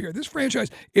move here. This franchise,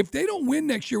 if they don't win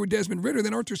next year with Desmond Ritter,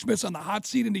 then Arthur Smith's on the hot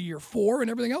seat into year 4, and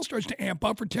everything else starts to amp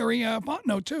up for Terry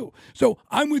Fontenot, too. So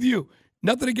I'm with you.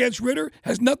 Nothing against Ritter.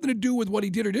 Has nothing to do with what he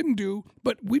did or didn't do,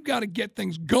 but we've got to get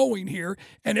things going here,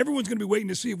 and everyone's going to be waiting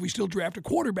to see if we still draft a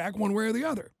quarterback one way or the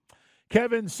other.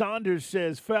 Kevin Saunders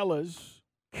says, fellas,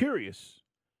 curious.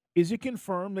 Is it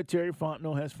confirmed that Terry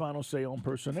Fontenot has final say on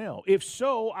personnel? If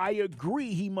so, I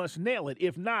agree he must nail it.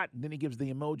 If not, then he gives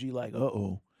the emoji like,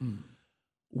 uh-oh.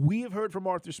 We have heard from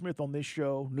Arthur Smith on this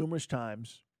show numerous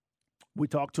times. We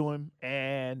talked to him,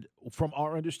 and from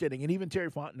our understanding, and even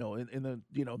Terry Fontenot in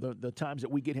the times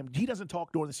that we get him, he doesn't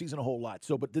talk during the season a whole lot.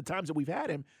 So, but the times that we've had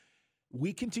him,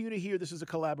 we continue to hear this is a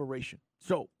collaboration.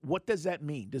 So what does that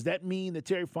mean? Does that mean that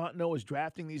Terry Fontenot is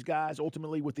drafting these guys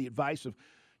ultimately with the advice of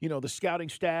the scouting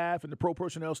staff and the pro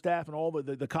personnel staff and all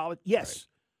the college? Yes.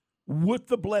 Right. With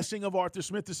the blessing of Arthur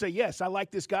Smith to say, yes, I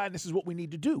like this guy and this is what we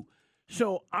need to do.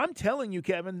 So I'm telling you,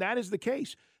 Kevin, that is the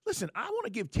case. Listen, I want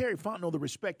to give Terry Fontenot the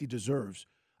respect he deserves.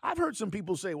 I've heard some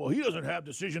people say, well, he doesn't have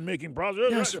decision-making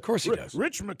process. Yes, of course he does.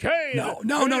 Rich McKay. No.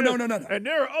 And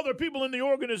there are other people in the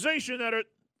organization that are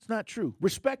 – it's not true.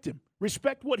 Respect him.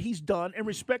 Respect what he's done and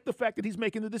respect the fact that he's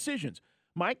making the decisions.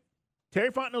 Mike, Terry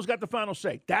Fontenot's got the final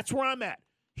say. That's where I'm at.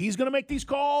 He's going to make these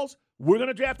calls. We're going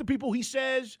to draft the people he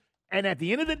says. And at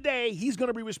the end of the day, he's going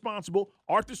to be responsible.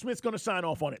 Arthur Smith's going to sign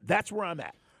off on it. That's where I'm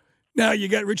at. Now, you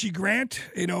got Richie Grant.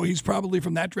 He's probably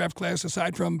from that draft class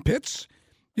aside from Pitts.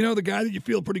 The guy that you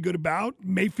feel pretty good about.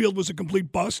 Mayfield was a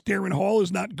complete bust. Darren Hall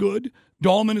is not good.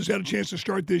 Dahlman has got a chance to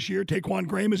start this year. Taquan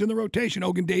Graham is in the rotation.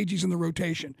 Ogundeji's in the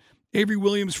rotation. Avery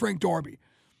Williams, Frank Darby.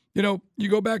 You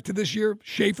go back to this year,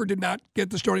 Schaefer did not get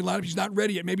the starting lineup. He's not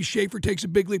ready yet. Maybe Schaefer takes a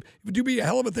big leap. It would be a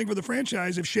hell of a thing for the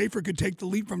franchise if Schaefer could take the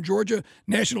leap from Georgia,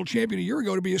 national champion a year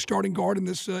ago, to be a starting guard in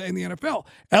the NFL.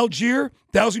 Algier,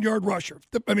 1,000-yard rusher.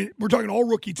 I mean, we're talking all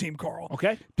rookie team, Carl.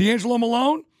 Okay. D'Angelo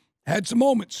Malone had some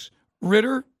moments.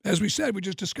 Ritter, as we said, we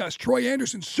just discussed. Troy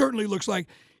Anderson certainly looks like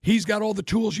he's got all the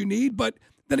tools you need, but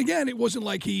then again, it wasn't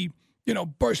like he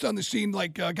burst on the scene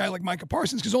like a guy like Micah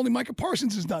Parsons, because only Micah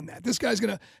Parsons has done that. This guy's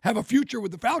going to have a future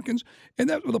with the Falcons. And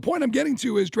the point I'm getting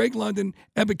to is Drake London,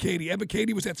 Ebiketie.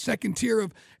 Ebiketie was that second tier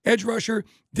of edge rusher,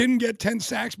 didn't get 10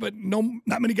 sacks, but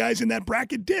not many guys in that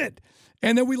bracket did.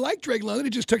 And then we like Drake London.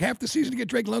 It just took half the season to get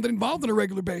Drake London involved on a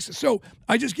regular basis. So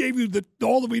I just gave you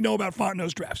all that we know about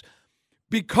Fontenot's drafts.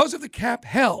 Because of the cap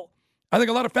hell, I think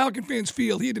a lot of Falcon fans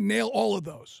feel he had to nail all of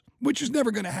those, which is never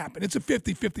going to happen. It's a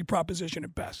 50-50 proposition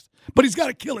at best. But he's got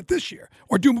to kill it this year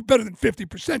or do better than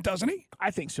 50%, doesn't he?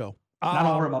 I think so. I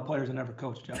don't worry about players that never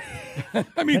coach, Jeff.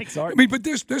 But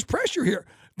there's pressure here.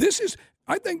 This is,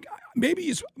 I think,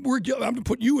 maybe I'm going to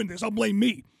put you in this. I'll blame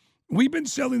me. We've been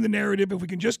selling the narrative, if we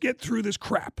can just get through this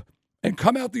crap and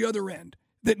come out the other end,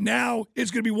 that now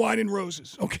it's going to be wine and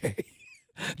roses. Okay.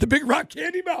 The Big Rock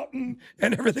Candy Mountain,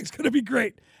 and everything's going to be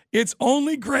great. It's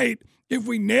only great if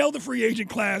we nail the free agent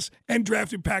class and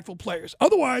draft impactful players.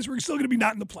 Otherwise, we're still going to be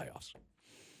not in the playoffs.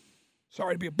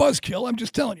 Sorry to be a buzzkill, I'm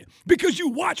just telling you. Because you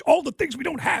watch all the things we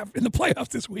don't have in the playoffs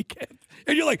this weekend.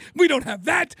 And you're like, we don't have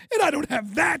that, and I don't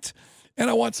have that, and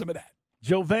I want some of that.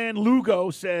 Jovan Lugo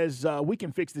says, we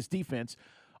can fix this defense.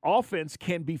 Offense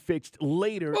can be fixed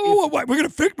later. What? We're going to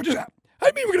fix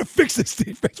we're going to fix this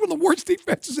defense. One of the worst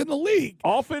defenses in the league.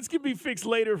 Offense can be fixed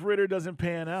later if Ritter doesn't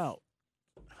pan out.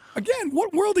 Again,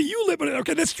 what world are you living in?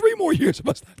 Okay, that's 3 more years of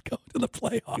us not going to the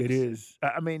playoffs. It is.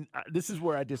 I mean, this is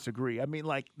where I disagree. I mean,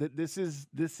 like, this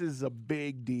is a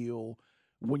big deal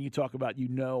when you talk about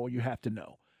or you have to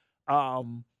know.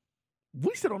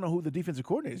 We still don't know who the defensive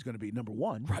coordinator is going to be, number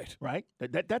one. Right?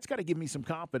 That's got to give me some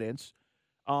confidence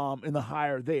in the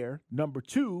hire there. Number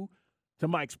two, to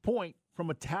Mike's point, from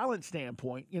a talent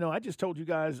standpoint, I just told you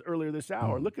guys earlier this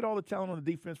hour, look at all the talent on the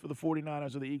defense for the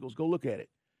 49ers or the Eagles. Go look at it.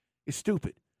 It's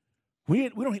stupid.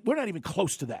 We're not even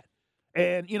close to that.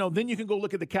 And, then you can go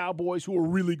look at the Cowboys, who are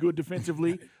really good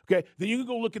defensively. Okay. Then you can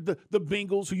go look at the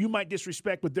Bengals, who you might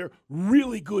disrespect, but they're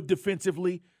really good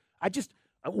defensively.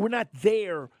 We're not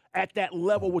there at that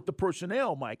level with the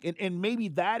personnel, Mike. And maybe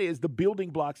that is the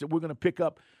building blocks that we're going to pick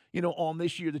up, on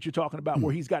this year that you're talking about,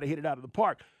 where he's got to hit it out of the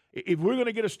park. If we're going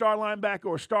to get a star linebacker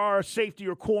or a star safety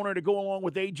or corner to go along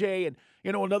with AJ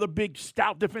and, another big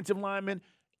stout defensive lineman,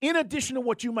 in addition to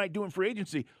what you might do in free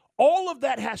agency, all of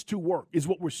that has to work, is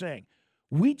what we're saying.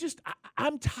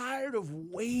 I'm tired of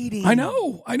waiting. I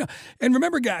know. And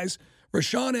remember, guys,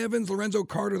 Rashaan Evans, Lorenzo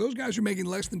Carter, those guys are making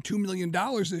less than $2 million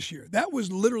this year. That was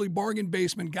literally bargain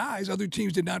basement guys. Other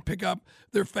teams did not pick up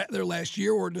their last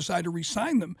year or decide to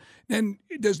re-sign them. Then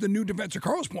does the new defensive,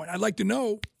 Carl's point, I'd like to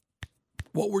know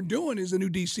what we're doing is the new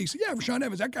DC. So, yeah, Rashaan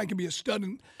Evans, that guy can be a stud.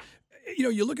 And,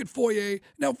 you look at Foye.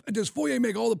 Now, does Foye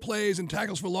make all the plays and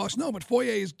tackles for loss? No, but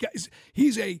Foye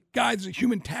he's a guy that's a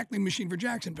human tackling machine for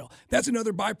Jacksonville. That's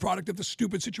another byproduct of the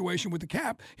stupid situation with the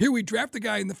cap. Here we draft the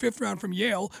guy in the 5th round from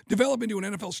Yale, develop into an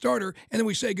NFL starter, and then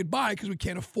we say goodbye because we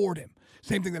can't afford him.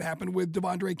 Same thing that happened with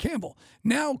Devondre Campbell.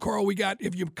 Now, Carl,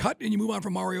 if you cut and you move on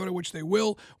from Mariota, which they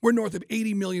will, we're north of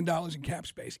 $80 million in cap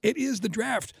space. It is the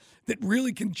draft that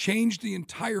really can change the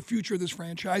entire future of this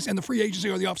franchise, and the free agency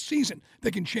or the offseason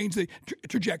that can change the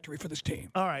trajectory for this team.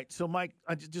 All right, so, Mike,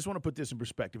 I just want to put this in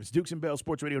perspective. It's Dukes and Bell,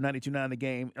 Sports Radio 92.9 The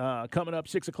Game. Coming up,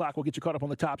 6 o'clock, we'll get you caught up on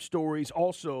the top stories.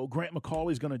 Also, Grant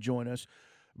McCauley is going to join us.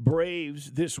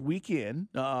 Braves this weekend,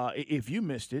 if you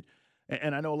missed it.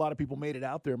 And I know a lot of people made it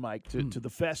out there, Mike, to the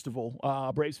festival,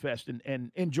 Braves Fest,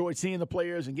 and enjoyed seeing the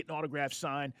players and getting autographs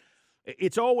signed.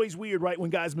 It's always weird, right,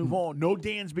 when guys move on. No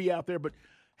Dansby out there, but,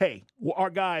 hey, our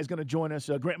guy is going to join us,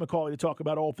 Grant McCauley, to talk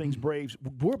about all things Braves.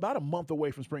 We're about a month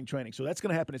away from spring training, so that's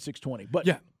going to happen at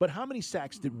 6:20. But how many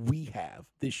sacks did we have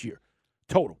this year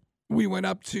total? We went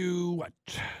up to, what?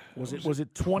 Was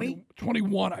it 20?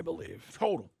 21, I believe.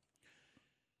 Total.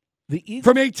 The Eagles,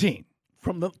 from 18.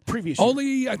 From the previous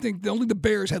year. I think only the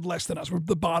Bears had less than us. We're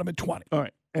the bottom at 20. All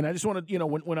right. And I just want to,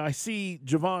 when I see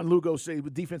Javon Lugo say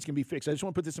the defense can be fixed, I just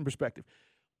want to put this in perspective.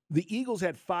 The Eagles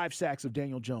had 5 sacks of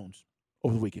Daniel Jones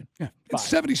over the weekend. Yeah. It's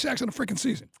 70 sacks in a freaking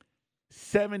season.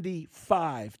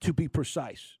 75 to be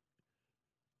precise.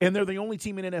 And they're the only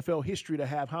team in NFL history to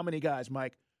have how many guys,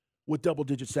 Mike, with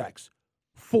double-digit sacks?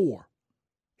 4.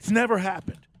 It's never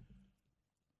happened.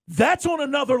 That's on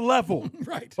another level.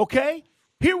 Right. Okay?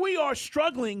 Here we are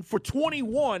struggling for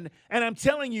 21, and I'm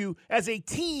telling you, as a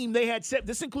team, they had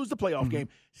this includes the playoff game,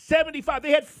 75. They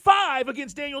had 5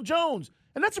 against Daniel Jones,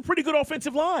 and that's a pretty good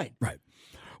offensive line. Right.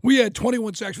 We had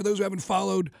 21 sacks. For those who haven't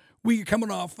followed, we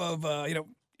coming off of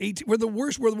 18. We're the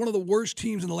worst. We're one of the worst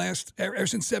teams in the last ever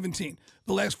since 17.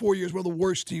 The last 4 years, we're the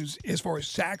worst teams as far as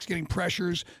sacks, getting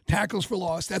pressures, tackles for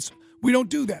loss. We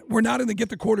don't do that. We're not in the get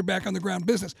the quarterback on the ground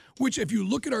business, which if you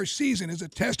look at our season is a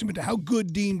testament to how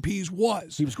good Dean Pease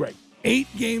was. He was great. 8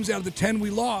 games out of the 10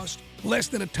 we lost, less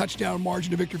than a touchdown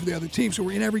margin of victory for the other team, so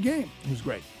we're in every game. He was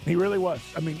great. He really was.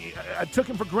 I mean, I took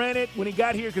him for granted when he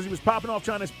got here because he was popping off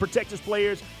trying to protect his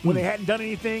players when they hadn't done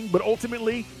anything, but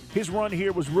ultimately his run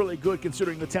here was really good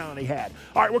considering the talent he had.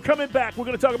 All right, we're coming back. We're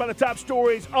going to talk about the top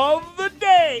stories of the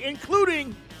day,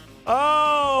 including,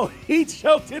 he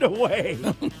choked it away.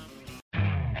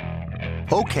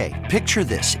 Okay, picture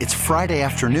this. It's Friday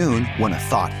afternoon when a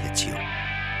thought hits you.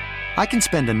 I can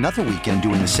spend another weekend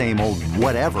doing the same old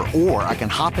whatever, or I can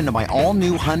hop into my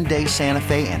all-new Hyundai Santa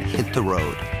Fe and hit the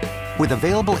road. With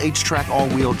available H-Track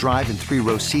all-wheel drive and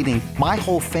 3-row seating, my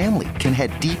whole family can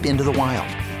head deep into the wild.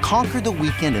 Conquer the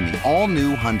weekend in the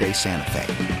all-new Hyundai Santa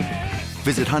Fe.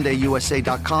 Visit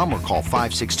HyundaiUSA.com or call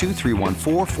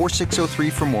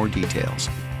 562-314-4603 for more details.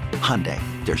 Hyundai,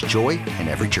 there's joy in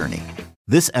every journey.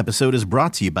 This episode is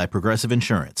brought to you by Progressive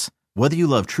Insurance. Whether you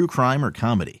love true crime or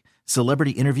comedy,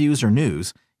 celebrity interviews or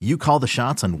news, you call the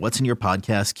shots on what's in your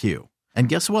podcast queue. And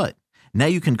guess what? Now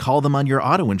you can call them on your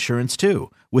auto insurance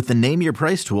too with the Name Your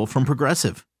Price tool from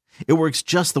Progressive. It works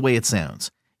just the way it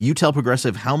sounds. You tell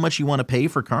Progressive how much you want to pay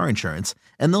for car insurance,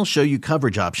 and they'll show you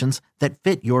coverage options that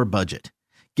fit your budget.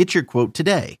 Get your quote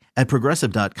today at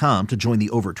Progressive.com to join the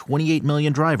over 28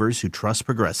 million drivers who trust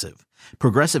Progressive.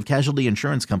 Progressive Casualty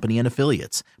Insurance Company and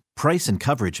Affiliates. Price and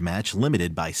coverage match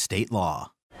limited by state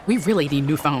law. We really need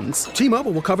new phones.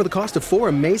 T-Mobile will cover the cost of 4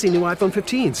 amazing new iPhone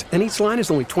 15s, and each line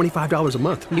is only $25 a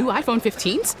month. New iPhone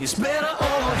 15s? It's better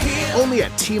over here. Only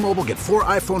at T-Mobile, get 4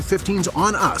 iPhone 15s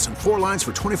on us and 4 lines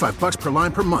for $25 per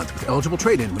line per month with eligible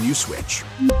trade-in when you switch.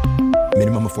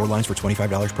 Minimum of 4 lines for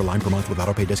 $25 per line per month with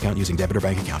autopay discount using debit or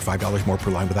bank account. $5 more per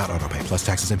line without autopay, plus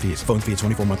taxes and fees. Phone fee at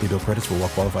 24 monthly bill credits for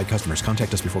well-qualified customers.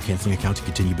 Contact us before canceling account to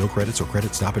continue bill credits or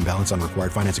credit stop and balance on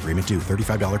required finance agreement due.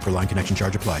 $35 per line connection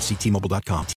charge applies. See T-Mobile.com.